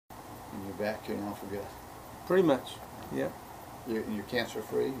you're back here now for good. Pretty much, yeah. You're cancer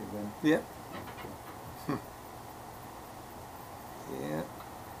free. You've been. Yeah. Okay. Yeah.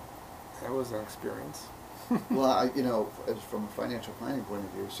 That was an experience. Well, from a financial planning point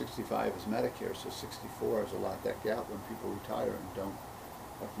of view, 65 is Medicare, so 64 is a lot. That gap when people retire and don't.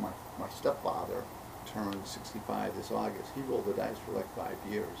 Like my stepfather turned 65 this August. He rolled the dice for like 5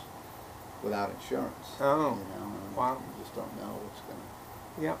 years without insurance. Oh. And wow. You just don't know what's going to.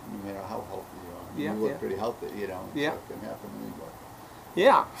 Yeah. No matter how healthy you are. Yeah. You look pretty healthy, Yeah. So it can happen anywhere.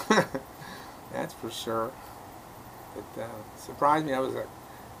 Yeah. That's for sure. It surprised me. I was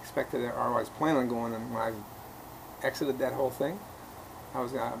expected, or I was planning on going, and when I exited that whole thing, I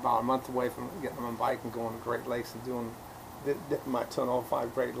was about a month away from getting on my bike and going to Great Lakes and dipping my toe in all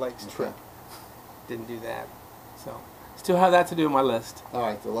 5 Great Lakes trip. Didn't do that. So, still have that to do on my list. All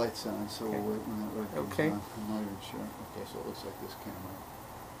right, the light's on, so we'll wait when that light comes Okay. on. I'm not even sure. Okay, so it looks like this camera.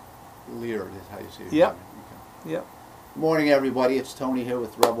 Leard is how you see it. Yep. Okay. Yep. Morning, everybody. It's Tony here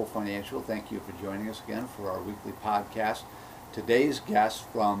with Rebel Financial. Thank you for joining us again for our weekly podcast. Today's guest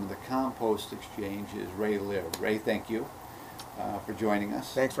from the Compost Exchange is Ray Leard. Ray, thank you for joining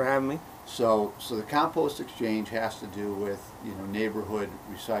us. Thanks for having me. So the Compost Exchange has to do with neighborhood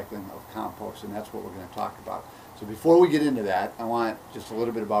recycling of compost, and that's what we're going to talk about. So before we get into that, I want just a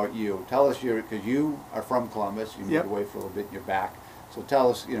little bit about you. Tell us because you are from Columbus. You moved away for a little bit, and you're back. So tell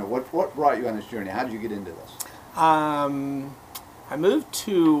us, what brought you on this journey? How did you get into this? I moved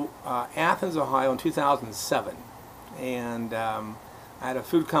to Athens, Ohio in 2007, and I had a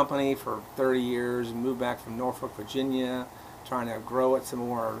food company for 30 years and moved back from Norfolk, Virginia, trying to grow it some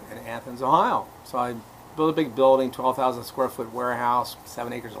more in Athens, Ohio. So I built a big building, 12,000 square foot warehouse,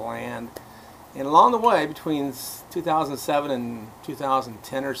 7 acres of land. And along the way, between 2007 and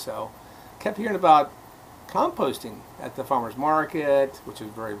 2010 or so, kept hearing about composting at the farmer's market, which is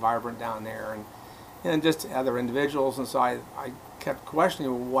very vibrant down there, and just other individuals. And so I kept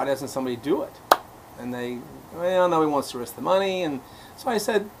questioning, why doesn't somebody do it? And nobody wants to risk the money. And so I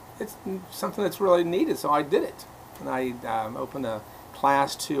said, it's something that's really needed, so I did it. And I opened a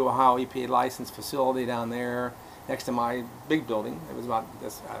Class 2 Ohio EPA licensed facility down there next to my big building. It was about,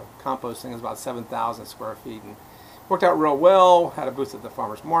 this composting was about 7,000 square feet. And worked out real well. Had a booth at the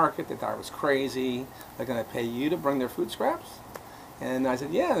farmer's market. They thought it was crazy. They're going to pay you to bring their food scraps? And I said,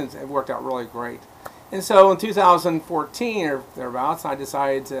 yeah, and it worked out really great. And so in 2014 or thereabouts, I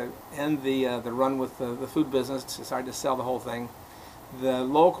decided to end the run with the food business, decided to sell the whole thing. The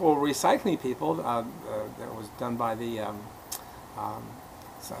local recycling people, that was done by the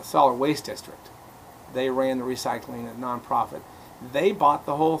Solid Waste District. They ran the recycling, a nonprofit. They bought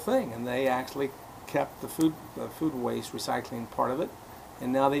the whole thing, and they actually kept the food waste recycling part of it,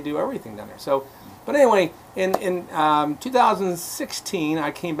 and now they do everything down there. So, but anyway, in 2016,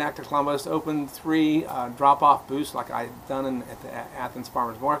 I came back to Columbus, opened 3 drop-off booths like I had done at the Athens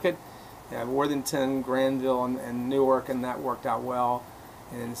Farmers Market, Worthington, Granville, and Newark, and that worked out well.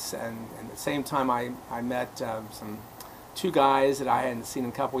 And at the same time, I met 2 guys that I hadn't seen in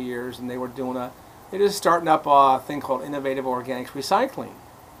a couple years, and they were they're just starting up a thing called Innovative Organics Recycling.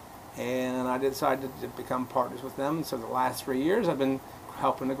 And I decided to become partners with them. So the last 3 years, I've been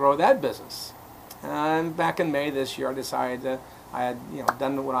helping to grow that business. And back in May this year, I decided I had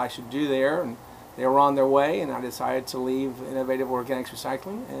done what I should do there, and they were on their way. And I decided to leave Innovative Organics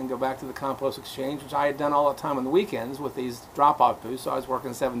Recycling and go back to the Compost Exchange, which I had done all the time on the weekends with these drop-off booths. So I was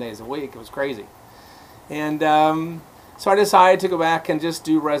working 7 days a week. It was crazy. And so I decided to go back and just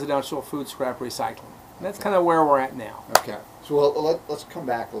do residential food scrap recycling. And that's kind of where we're at now. Okay. So let's come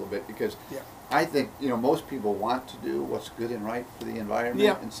back a little bit, because I think most people want to do what's good and right for the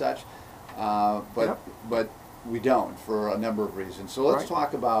environment and such, but we don't for a number of reasons. So let's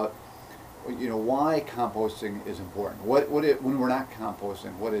talk about why composting is important. When we're not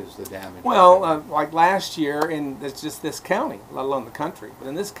composting, what is the damage? Well, like last year in just this county, let alone the country, but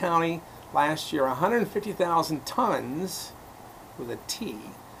in this county last year, 150,000 tons with a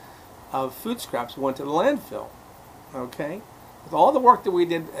T of food scraps went to the landfill. Okay. With all the work that we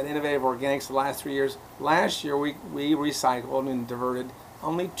did at Innovative Organics the last 3 years, last year we recycled and diverted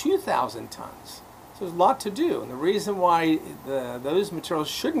only 2,000 tons. So there's a lot to do. And the reason why those materials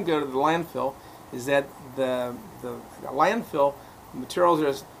shouldn't go to the landfill is that the landfill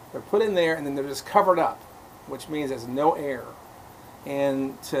materials they're put in there and then they're just covered up, which means there's no air.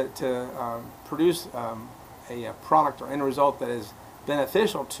 And to produce a product or end result that is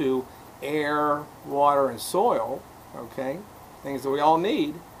beneficial to air, water, and soil, okay, things that we all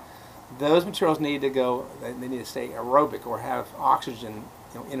need, those materials need to go, they need to stay aerobic or have oxygen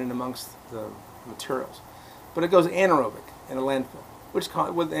in and amongst the materials. But it goes anaerobic in a landfill.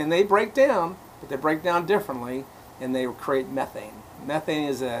 and they break down, but they break down differently, and they create methane. Methane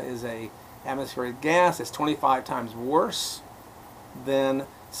is a atmospheric gas. It's 25 times worse than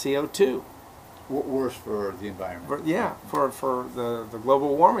CO2. Worse for the environment. For the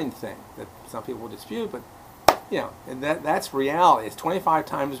global warming thing that some people will dispute, but and that's reality. It's 25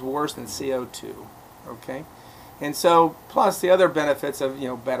 times worse than CO2. Okay, and so plus the other benefits of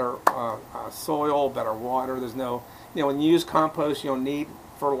better soil, better water. There's no when you use compost, you don't need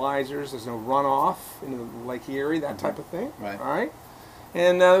fertilizers. There's no runoff into Lake Erie, that type of thing. Right. All right,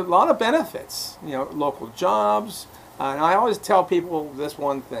 and a lot of benefits. Local jobs. And I always tell people this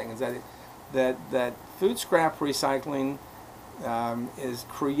one thing is that food scrap recycling is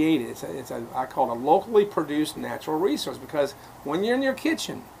created. I call it a locally produced natural resource, because when you're in your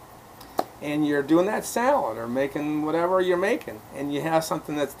kitchen and you're doing that salad or making whatever you're making, and you have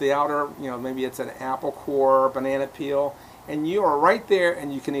something that's the outer, maybe it's an apple core, banana peel, and you are right there,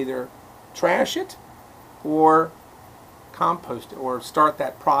 and you can either trash it or compost it or start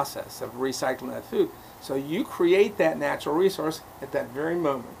that process of recycling that food. So you create that natural resource at that very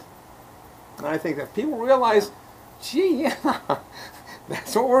moment. And I think that people realize, gee, yeah,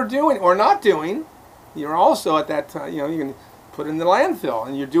 that's what we're doing or not doing. You're also at that time, you can put it in the landfill,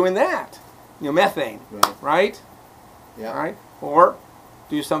 and you're doing that. Methane, right? Yeah. Right? Or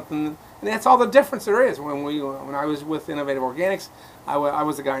do something, and that's all the difference there is. When I was with Innovative Organics, I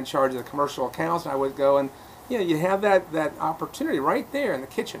was the guy in charge of the commercial accounts, and I would go and you have that opportunity right there in the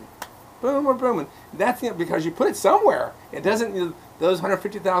kitchen. Boom or boom, and that's because you put it somewhere. It doesn't. Those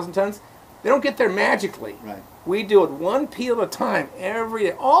 150,000 tons, they don't get there magically. Right. We do it one peel at a time every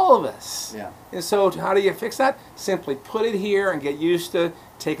day, all of us. Yeah. And so, how do you fix that? Simply put it here and get used to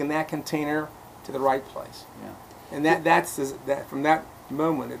taking that container to the right place. Yeah. And that's from that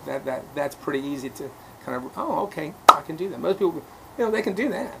moment, that's pretty easy to kind of okay, I can do that. Most people, they can do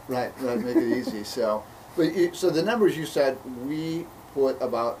that. Right. Make it easy. So, so the numbers you said, we put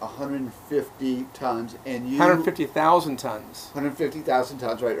about 150 tons, and you 150,000 tons. 150,000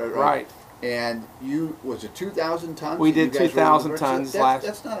 tons, right. Right. And was it 2,000 tons? We did 2,000 tons last.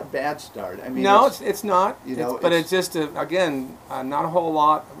 That's not a bad start. I mean, no, it's not. But it's just again not a whole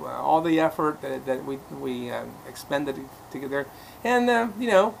lot. All the effort that we expended to get there, and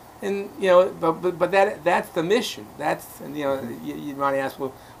but that's the mission. You might ask,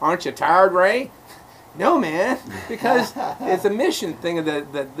 well, aren't you tired, Ray? No, man, because it's a mission thing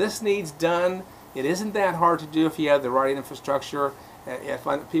that this needs done. It isn't that hard to do if you have the right infrastructure, if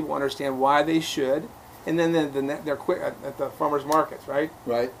people understand why they should, and then they're quick at the farmers markets, right?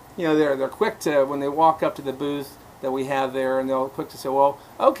 Right. They're quick to, when they walk up to the booth that we have there, and they'll quick to say, well,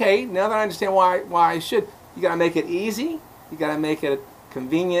 okay, now that I understand why I should, you got to make it easy, you got to make it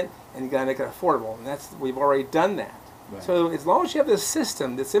convenient, and you got to make it affordable, and we've already done that. Right. So as long as you have this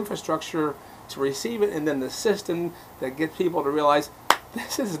system, this infrastructure to receive it, and then the system that gets people to realize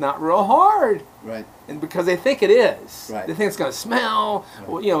this is not real hard, right? And because they think it is, right? They think it's going to smell,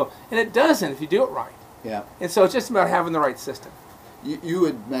 right. And it doesn't if you do it right. Yeah. And so it's just about having the right system. You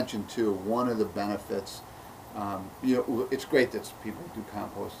had mentioned too, one of the benefits. It's great that people do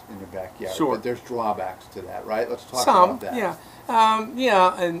compost in their backyard, sure. But there's drawbacks to that, right? Let's talk about that.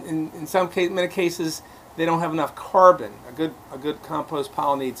 Yeah, and in many cases, they don't have enough carbon. A good compost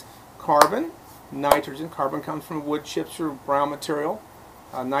pile needs carbon, nitrogen. Carbon comes from wood chips or brown material.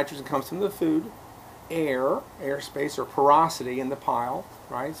 Nitrogen comes from the food. Airspace or porosity in the pile,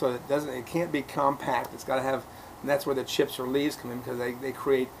 right? So it can't be compact. It's got to have, and that's where the chips or leaves come in, because they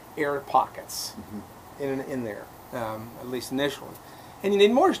create air pockets in there, at least initially. And you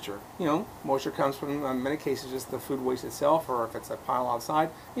need moisture. Moisture comes from, in many cases, just the food waste itself, or if it's a pile outside,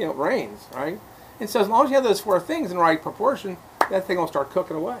 it rains, right? And so as long as you have those four things in the right proportion, that thing will start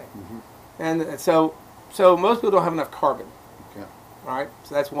cooking away. And so most people don't have enough carbon. Okay. All right?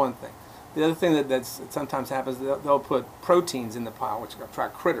 So that's one thing. The other thing that sometimes happens, they'll put proteins in the pile, which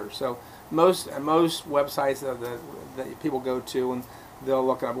attract critters. So most websites that people go to, and they'll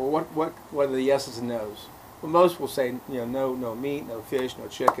look up, well, what are the yeses and nos? Well, most will say, no meat, no fish, no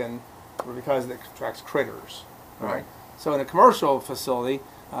chicken, because it attracts critters. Right? So in a commercial facility,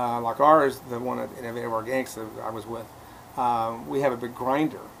 like ours, the one at Innovative Organics that I was with, we have a big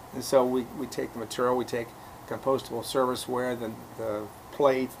grinder. And so we take the material, we take compostable serviceware, the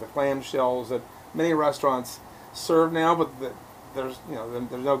plates, the clamshells that many restaurants serve now, but there's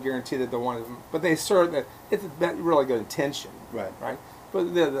no guarantee that they'll want to, but they serve that. It's a really good intention, right?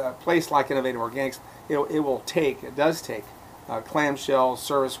 But the place like Innovative Organics, it does take clamshell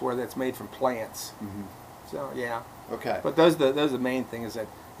serviceware that's made from plants. So yeah. Okay. But those are the main thing is that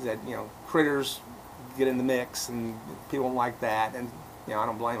critters get in the mix, and people don't like that, and You know, I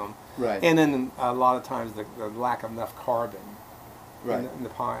don't blame them. Right. And then a lot of times the lack of enough carbon right. in the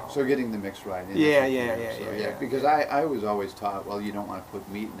pile. So getting the mix right. Yeah. Because I was always taught, well, you don't want to put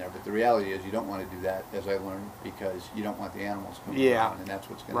meat in there, but the reality is you don't want to do that, as I learned, because you don't want the animals coming around, and that's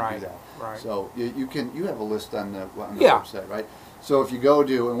what's going to do that. Right. So you have a list on the website, right? So if you go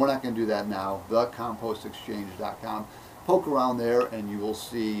to, and we're not going to do that now, thecompostexchange.com, poke around there, and you will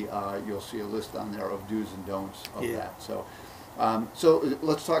see a list on there of do's and don'ts of that. So, so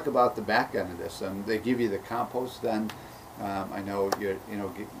let's talk about the back end of this. They give you the compost then. I know you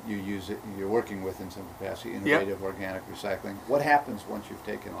use it. You're working with in some capacity innovative organic recycling. What happens once you've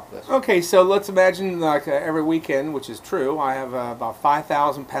taken all this? Okay, so let's imagine like every weekend, which is true. I have about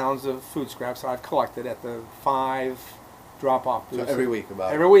 5,000 pounds of food scraps that I've collected at the 5 drop-off booths. So every week,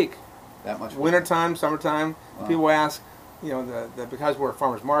 every week. That much. Wintertime, summertime. Wow. People ask, because we're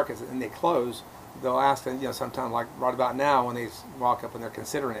farmers markets and they close, they'll ask, sometime like right about now when they walk up and they're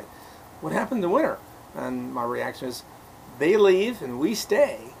considering it, what happened in the winter? And my reaction is, they leave and we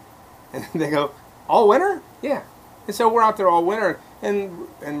stay. And they go, all winter? Yeah. And so we're out there all winter. And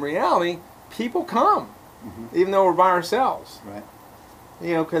in reality, people come, even though we're by ourselves. Right.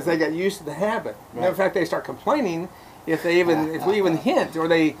 Because they get used to the habit. Right. In fact, they start complaining if we even hint, or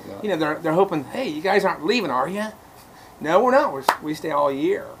they, they're hoping, hey, you guys aren't leaving, are you? No, we're not. We stay all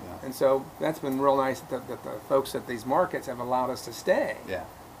year. Yeah. And so that's been real nice that the folks at these markets have allowed us to stay. Yeah.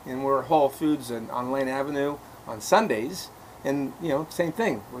 And we're Whole Foods on Lane Avenue on Sundays, and same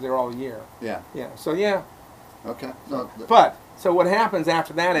thing. We're there all year. Yeah. Yeah. So yeah. Okay. So what happens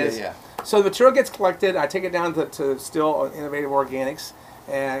after that is, so the material gets collected. I take it down to Still Innovative Organics,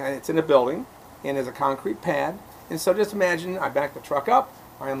 and it's in a building, and there's a concrete pad. And so just imagine I back the truck up,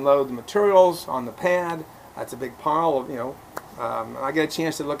 I unload the materials on the pad. That's a big pile of I get a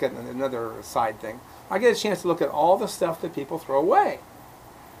chance to look at another side thing. I get a chance to look at all the stuff that people throw away.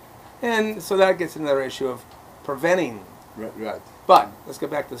 And so that gets another issue of preventing. Right. But let's go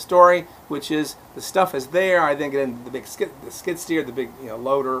back to the story, which is the stuff is there. I then get into the big skid steer, the big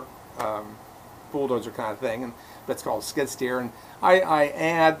loader, bulldozer kind of thing, and that's called skid steer. And I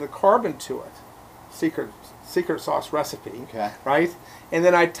add the carbon to it, secret sauce recipe, right? And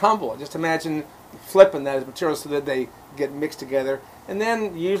then I tumble it. Just imagine flipping that as material so that they get mixed together. And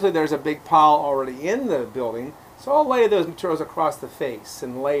then usually there's a big pile already in the building, so I'll lay those materials across the face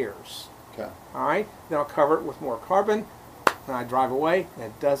in layers. Okay. All right. Then I'll cover it with more carbon, and I drive away, and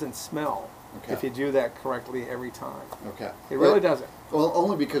it doesn't smell. Okay. If you do that correctly every time. Okay. It really doesn't. Well,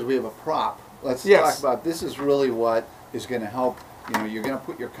 only because we have a prop. Let's talk about this. Is really what is going to help. You're going to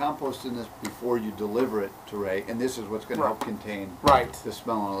put your compost in this before you deliver it to Ray, and this is what's going to help contain the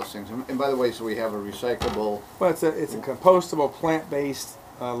smell and all those things. And by the way, so we have a recyclable. Well, it's a compostable plant-based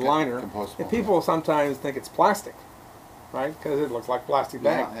liner, and people sometimes think it's plastic, right? Because it looks like a plastic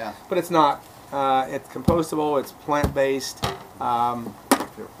bag, but it's not. It's compostable. It's plant-based,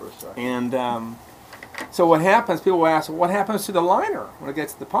 and so what happens? People will ask, what happens to the liner when it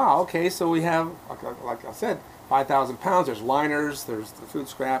gets to the pile? Okay, so we have, like I said, 5,000 pounds. There's liners. There's the food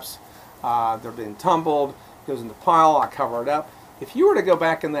scraps. They're being tumbled. It goes in the pile. I cover it up. If you were to go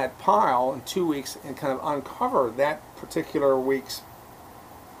back in that pile in 2 weeks and kind of uncover that particular week's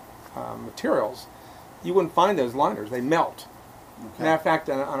materials, you wouldn't find those liners. They melt. Okay. Matter of fact,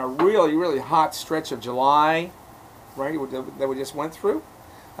 on a really, really hot stretch of July, right, that we just went through,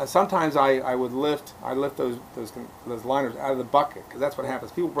 sometimes I would lift those liners out of the bucket, because that's what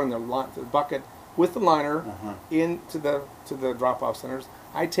happens. People bring the bucket with the liner into the drop-off centers.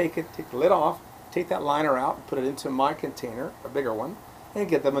 I take the lid off, take that liner out, and put it into my container, a bigger one, and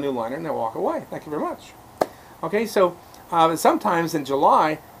get them a new liner, and they walk away. Thank you very much. Okay, so sometimes in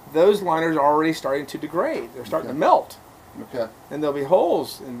July, those liners are already starting to degrade. They're starting to melt. Okay. And there'll be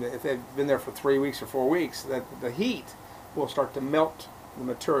holes, if they've been there for 3 weeks or 4 weeks, that the heat will start to melt the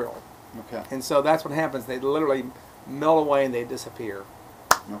material. Okay. And so that's what happens. They literally melt away and they disappear.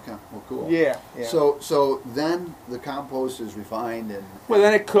 Okay. Well, cool. Yeah. So then the compost is refined and. Well,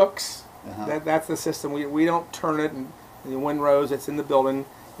 then it cooks. That's the system. We don't turn it in the windrows. It's in the building,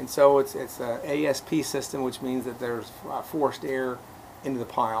 and so it's a ASP system, which means that there's forced air into the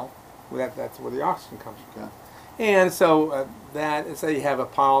pile. That's where the oxygen comes from. Okay. And so let's say you have a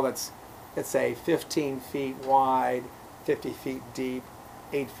pile that's, let's say, 15 feet wide, 50 feet deep,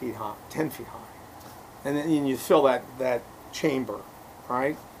 8 feet high, 10 feet high, and then you fill that chamber,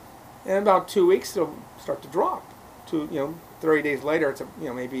 right? In about 2 weeks, it'll start to drop. 30 days later, it's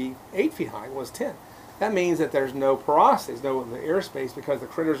maybe 8 feet high. It was 10. That means that there's no porosity, there's no the airspace, because the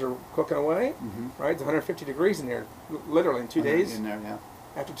critters are cooking away. Right? It's 150 degrees in there, literally in 2 days. In there, yeah.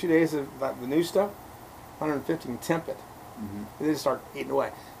 After 2 days of the new stuff, 150 and temp it. They just start eating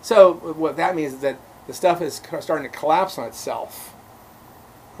away. So what that means is that the stuff is starting to collapse on itself.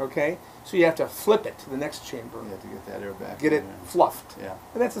 Okay? So you have to flip it to the next chamber. You have to get that air back. Get it fluffed. Yeah.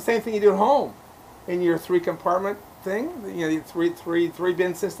 And that's the same thing you do at home. In your 3-compartment thing, you know, the three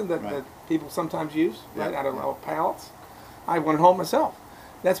bin system that people sometimes use, right? Out of pallets. I went home myself.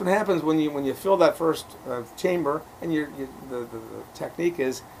 That's what happens when you fill that first chamber, and the technique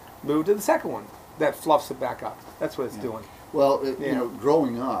is move to the second one. That fluffs it back up. That's what it's doing. Well, you know,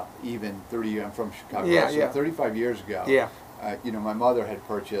 growing up, even I'm from Chicago, so 35 years ago. Yeah. You know, my mother had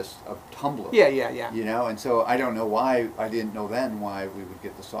purchased a tumbler. Yeah, yeah, yeah. You know, and so I don't know why, I didn't know then why we would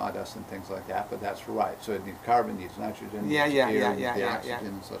get the sawdust and things like that, but that's right. So it needs carbon, needs nitrogen, needs air, needs the oxygen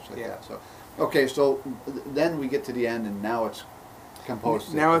and such like that. So, okay, so then we get to the end, and now it's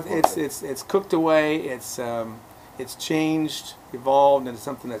composted. Now it's cooked away. It's changed, evolved into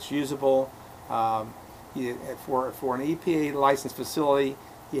something that's usable. For an EPA licensed facility,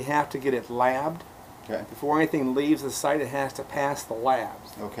 you have to get it labbed. Okay. Before anything leaves the site, it has to pass the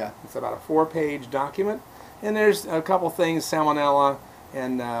labs. Okay. It's about a 4-page document, and there's a couple things, salmonella,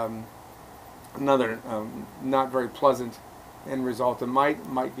 and another not very pleasant end result that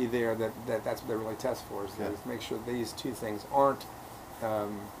might be there. That's what they really test for, is to make sure these two things aren't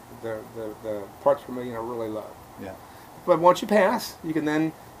the parts per million are really low. Yeah. But once you pass, you can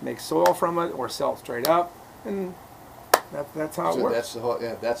then make soil from it or sell it straight up, and that's how it works. That's the whole,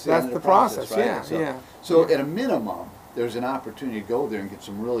 that's the process, right? So at a minimum, there's an opportunity to go there and get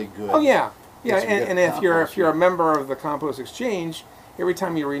some really good. Oh yeah, yeah. And if you're a member of the Compost Exchange, every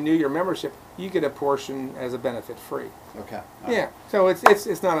time you renew your membership, you get a portion as a benefit free. Okay. Yeah. So it's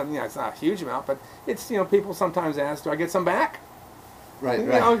not it's not a huge amount, but it's people sometimes ask, do I get some back? Right,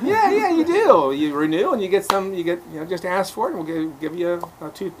 You right. know, yeah, you do. You renew and you get some. You get just ask for it, and we'll give you a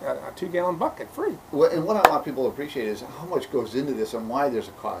 2-gallon bucket free. Well, and what a lot of people appreciate is how much goes into this and why there's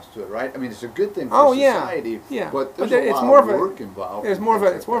a cost to it, right? I mean, it's a good thing for society, but there's a lot of work involved. It's more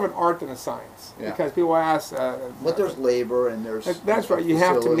of an art than a science, because people ask. But there's labor and there's. That's right. You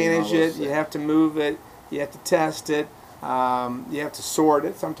have to manage it. You have to move it. You have to test it. You have to sort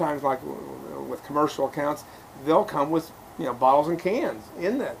it. Sometimes, like with commercial accounts, they'll come with bottles and cans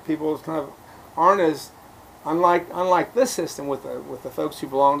in that. People kind of aren't as unlike this system with the folks who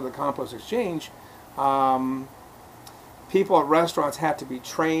belong to the Compost Exchange. People at restaurants have to be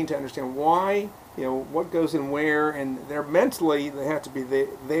trained to understand why, what goes in where, and they have to be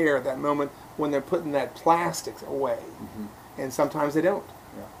there at that moment when they're putting that plastic away, and sometimes they don't.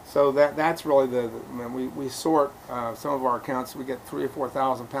 Yeah. So that's really we sort some of our accounts. We get 3,000 or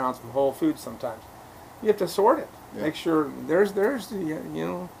 4,000 pounds from Whole Foods sometimes. You have to sort it. Yeah. Make sure there's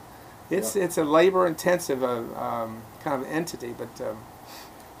it's a labor intensive kind of entity, but.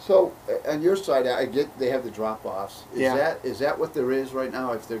 So on your side, I get they have the drop-offs. Is that what there is right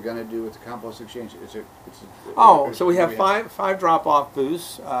now? If they're going to do with the Compost Exchange, so we have five drop-off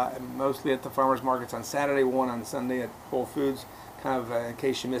booths, mostly at the farmers markets on Saturday, one on Sunday at Whole Foods. Kind of in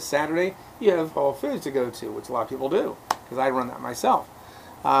case you miss Saturday, you have Whole Foods to go to, which a lot of people do, because I run that myself.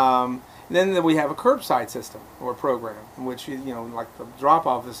 Then we have a curbside system or program in which like the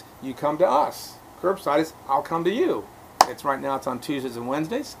drop-off is you come to us. Curbside is I'll come to you. It's right now it's on Tuesdays and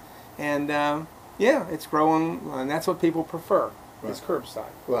Wednesdays, and it's growing, and that's what people prefer is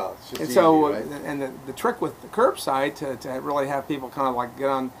curbside. Well, it's just and easy, so right? and the trick with the curbside to really have people kind of like get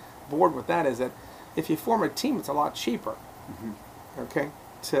on board with that is that if you form a team, it's a lot cheaper. Okay,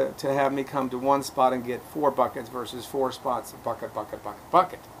 to have me come to one spot and get 4 buckets versus 4 spots,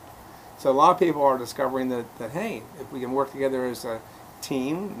 bucket. So a lot of people are discovering that hey, if we can work together as a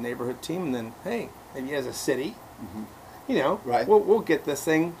team, neighborhood team, and then hey, maybe as a city, we'll get this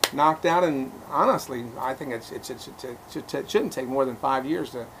thing knocked out. And honestly, I think it shouldn't take more than 5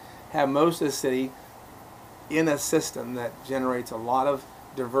 years to have most of the city in a system that generates a lot of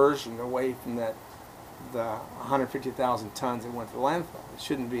diversion away from the 150,000 tons that went to the landfill. It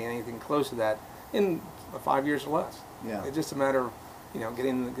shouldn't be anything close to that in 5 years or less. Yeah. It's just a matter of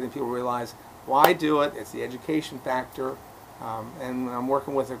getting people to realize why do it. It's the education factor, and I'm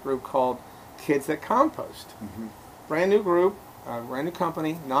working with a group called Kids That Compost. Brand new group, brand new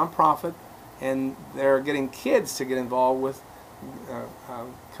company, nonprofit, and they're getting kids to get involved with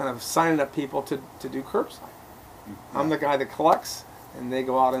kind of signing up people to do curbside. I'm the guy that collects, and they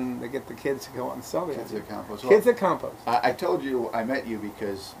go out and they get the kids to go out and sell the Kids That Compost. Kids That Compost. I told you I met you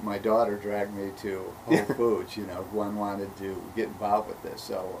because my daughter dragged me to Whole Foods. Gwen wanted to get involved with this,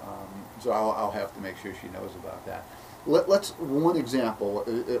 so I'll have to make sure she knows about that. Let's one example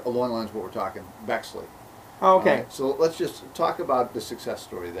along the lines of what we're talking. Bexley. Oh, okay. So let's just talk about the success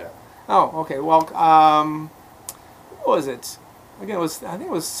story there. Oh, okay. Well, what was it? Again, I think it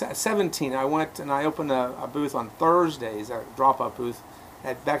was 17. I went and I opened a booth on Thursdays, a drop-off booth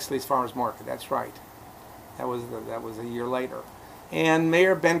at Bexley's Farmers Market. That's right. That was a year later. And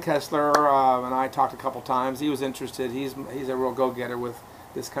Mayor Ben Kessler and I talked a couple times. He was interested. He's a real go-getter with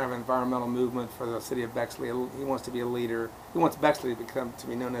this kind of environmental movement for the city of Bexley. He wants to be a leader. He wants Bexley to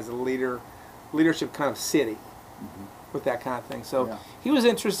be known as a leadership kind of city with that kind of thing. So he was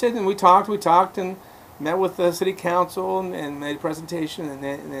interested, and we talked, and met with the city council and made a presentation,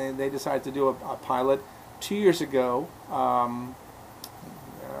 and they decided to do a pilot 2 years ago,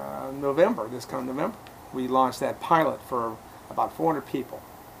 November, this coming November. We launched that pilot for about 400 people.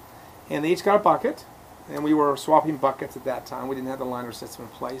 And they each got a bucket, and we were swapping buckets at that time. We didn't have the liner system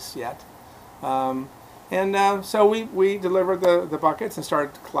in place yet. So we delivered the buckets and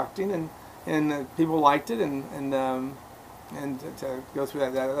started collecting, and people liked it, and to go through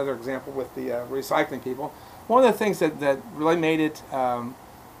that other example with the recycling people, one of the things that really made it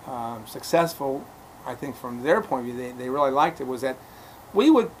successful, I think from their point of view, they really liked it, was that we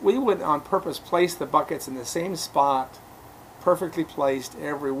would on purpose place the buckets in the same spot, perfectly placed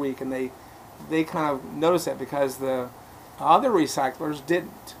every week, and they kind of noticed that because the other recyclers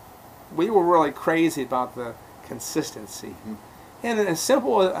didn't. We were really crazy about the consistency. And as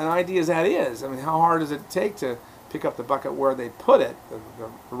simple an idea as that is, I mean, how hard does it take to pick up the bucket where they put it, the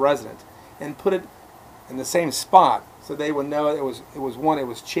resident, and put it in the same spot so they would know it was one, it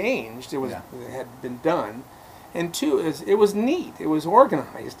was changed, it had been done, and two, it was neat, it was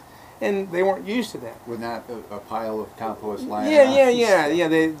organized, and they weren't used to that. With not a pile of compost lying around.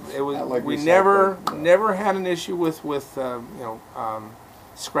 We never had an issue with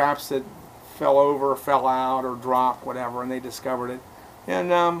scraps that fell over, fell out, or dropped, whatever, and they discovered it,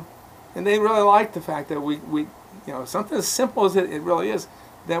 and they really liked the fact that we something as simple as it really is,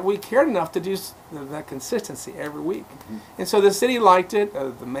 that we cared enough to do that consistency every week. And so the city liked it,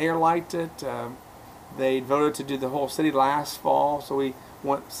 the mayor liked it, they voted to do the whole city last fall, so we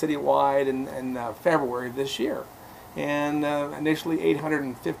went citywide in February of this year. And initially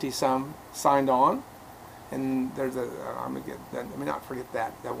 850 some signed on, and there's let me not forget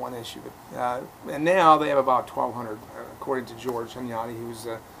that one issue. But, and now they have about 1,200, according to George Hunyadi, who's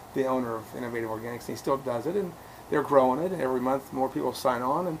the owner of Innovative Organics, and he still does it, and they're growing it. Every month more people sign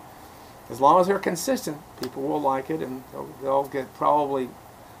on, and as long as they're consistent, people will like it, and they'll get probably,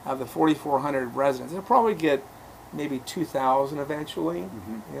 of the 4,400 residents, they'll probably get maybe 2,000 eventually.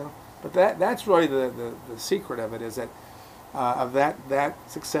 But that's really the secret of it, is that of that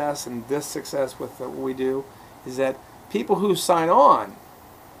success and this success with what we do, is that people who sign on,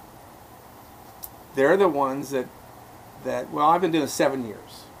 they're the ones that well, I've been doing 7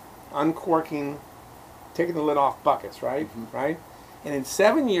 years, uncorking, taking the lid off buckets, right? Right? And in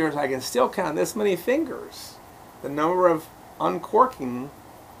 7 years, I can still count this many fingers, the number of uncorking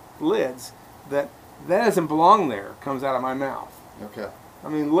lids that doesn't belong there comes out of my mouth. Okay. I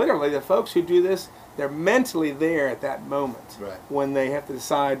mean, literally, the folks who do this, they're mentally there at that moment, right, when they have to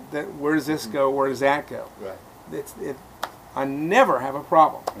decide that where does this go, where does that go. Right. I never have a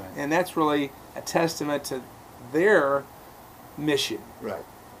problem, right, and that's really a testament to their mission, right,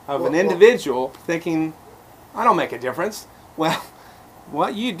 of an individual thinking, I don't make a difference. Well,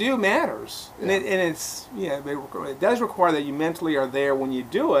 what you do matters, and it does require that you mentally are there when you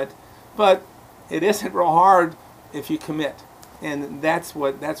do it, but it isn't real hard if you commit, and that's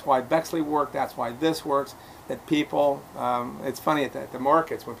why Bexley worked. That's why this works. That people, it's funny at the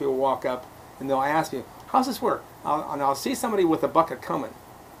markets when people walk up and they'll ask me, "How's this work?" And I'll see somebody with a bucket coming,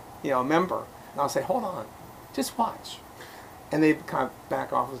 a member, and I'll say, "Hold on, just watch," and they kind of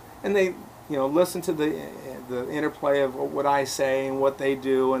back off, and they listen to the interplay of what I say and what they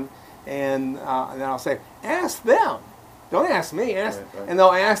do, and then I'll say, "Ask them. Don't ask me. Ask," right. And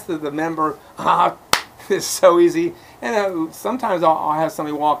they'll ask the member. It's so easy. And sometimes I'll have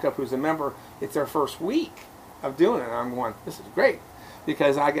somebody walk up who's a member. It's their first week of doing it, and I'm going, "This is great,"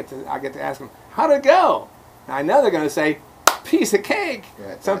 because I get to ask them, "How'd it go?" And I know they're going to say, "Piece of cake."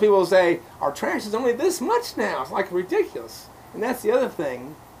 Right. Some people say, "Our trash is only this much now. It's like ridiculous." And that's the other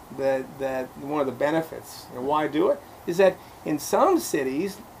thing that one of the benefits, why do it, is that in some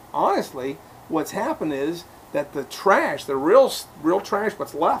cities, honestly, what's happened is that the trash, the real trash,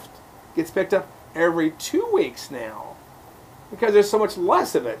 what's left, gets picked up every 2 weeks now, because there's so much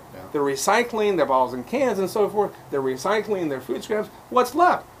less of it. Yeah. They're recycling their bottles and cans and so forth. They're recycling their food scraps. What's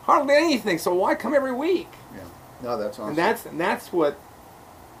left? Hardly anything. So why come every week? Yeah. No, that's awesome. And that's what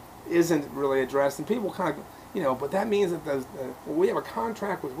isn't really addressed. And people kind of, but that means that we have a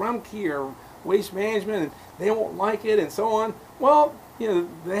contract with Rumpke or Waste Management, and they won't like it, and so on. Well,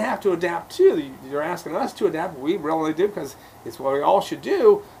 they have to adapt too. You're asking us to adapt. We really do, because it's what we all should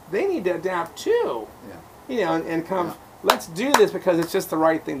do. They need to adapt too. Yeah. And kind of, let's do this because it's just the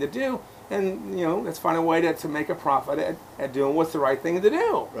right thing to do. And, let's find a way to make a profit at doing what's the right thing to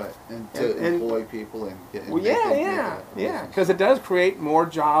do. Right, and to employ people and get... Well, yeah, because it does create more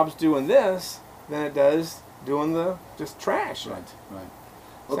jobs doing this than it does doing the just trash. Right.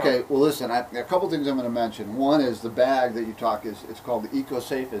 Okay, well listen, a couple things I'm going to mention. One is the bag that you talk it's called the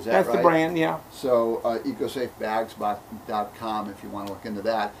EcoSafe, is that right? That's the brand, yeah. So ecosafebags.com if you want to look into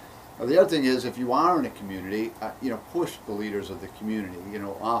that. The other thing is, if you are in a community, push the leaders of the community.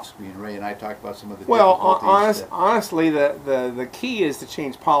 Off screen, Ray and I talked about some of the difficulties. Honestly, the key is to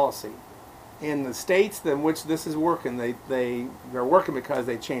change policy. In the states in which this is working, they're working because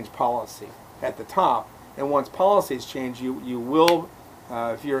they change policy at the top. And once policies change, you will,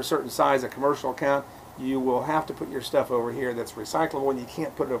 if you're a certain size, a commercial account, you will have to put your stuff over here that's recyclable, and you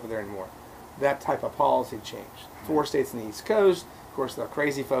can't put it over there anymore. That type of policy change. 4 states in the East Coast. Of course, the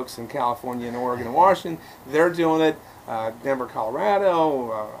crazy folks in California and Oregon and Washington, they're doing it. Denver,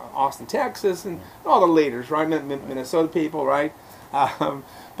 Colorado, Austin, Texas, and all the leaders, right? Minnesota people, right? But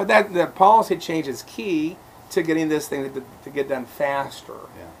the policy change is key to getting this thing to get done faster.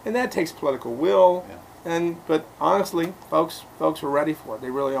 Yeah. And that takes political will. Yeah. But honestly, folks are ready for it.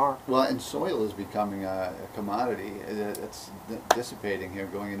 They really are. Well, and soil is becoming a commodity. It's dissipating here,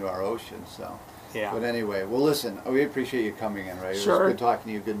 going into our oceans. So. Yeah. But anyway, well, listen, we appreciate you coming in, Ray. Sure. It was good talking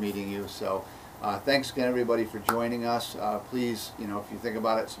to you, good meeting you. So thanks again, everybody, for joining us. Please, if you think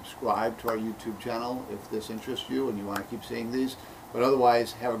about it, subscribe to our YouTube channel if this interests you and you want to keep seeing these. But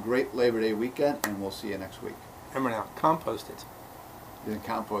otherwise, have a great Labor Day weekend, and we'll see you next week. Remember now, compost it. You can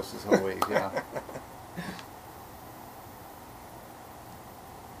compost this whole week, yeah.